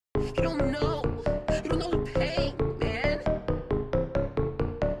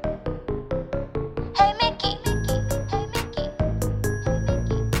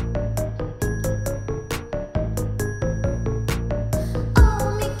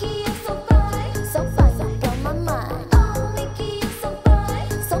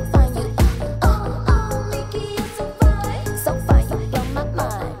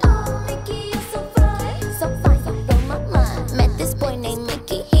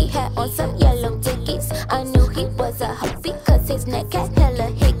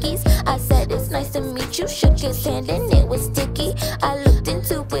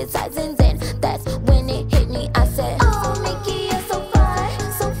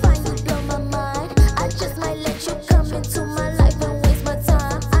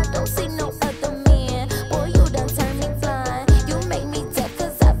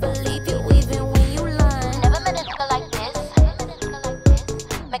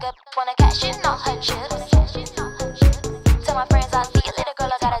make a wanna cash in all her chips. Tell my friends I'll see you later, girl,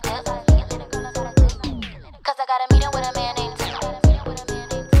 I gotta dip. Cause I got a meeting with a man named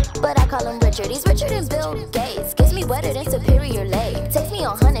Tim. But I call him Richard, he's richer than Bill Gates. Gives me wetter than Superior Lake. Takes me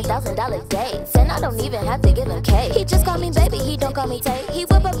on $100,000 dates, and I don't even have to give him cake. He just call me baby, he don't call me Tate. He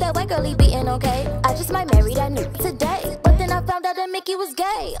whip up that white girl, he beatin' okay. I just might marry that new today. But then I found out that Mickey was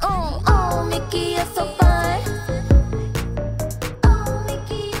gay. Oh, Mickey is so fine. Oh,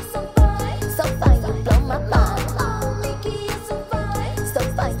 Mickey is so fine. So fine, you blow my mind. Oh, Mickey is so fine. So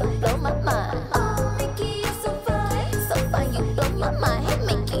fine, you blow my mind. Oh, Mickey is so fine. So fine, you blow my mind. Hey,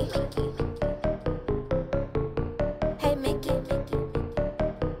 Mickey. Hey, Mickey.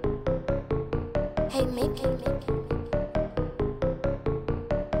 Hey, Mickey.